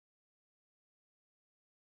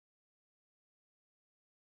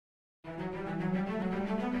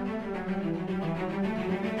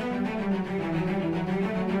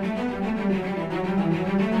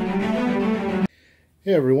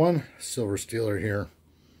Hey everyone, Silver Stealer here.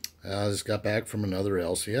 I just got back from another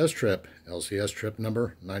LCS trip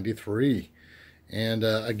number 93. And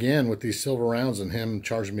again, with these silver rounds and him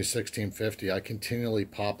charging me $16.50, I continually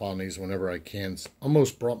pop on these whenever I can. It's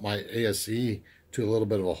almost brought my ASE to a little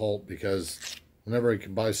bit of a halt, because whenever I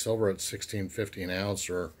can buy silver at $16.50 an ounce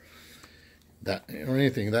or that, or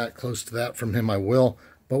anything that close to that from him, I will.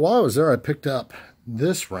 But while I was there, I picked up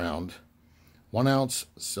this round, 1 ounce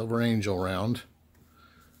Silver Angel round.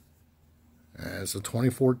 It's a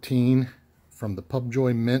 2014 from the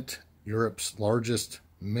Pubjoy Mint, Europe's largest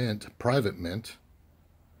mint, private mint.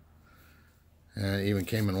 And it even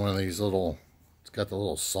came in one of these little, it's got the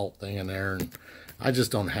little salt thing in there, and I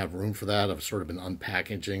just don't have room for that. I've sort of been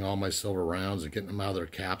unpackaging all my silver rounds and getting them out of their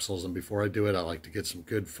capsules, and before I do it, I like to get some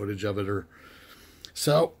good footage of it.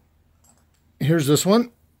 So here's this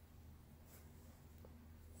one.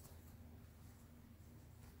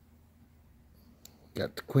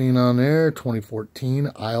 Got the Queen on there,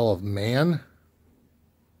 2014 Isle of Man.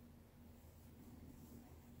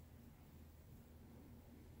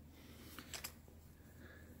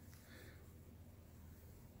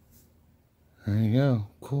 There you go.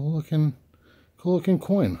 Cool looking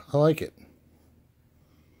coin. I like it.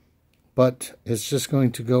 But it's just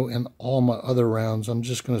going to go in all my other rounds. I'm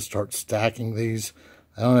just going to start stacking these.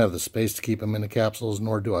 I don't have the space to keep them in the capsules,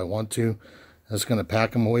 nor do I want to. I'm just going to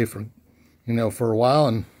pack them away for a while,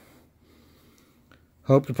 and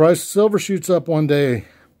hope the price of silver shoots up one day.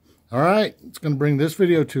 All right, it's going to bring this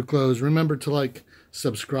video to a close. Remember to like,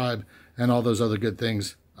 subscribe, and all those other good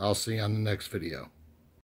things. I'll see you on the next video.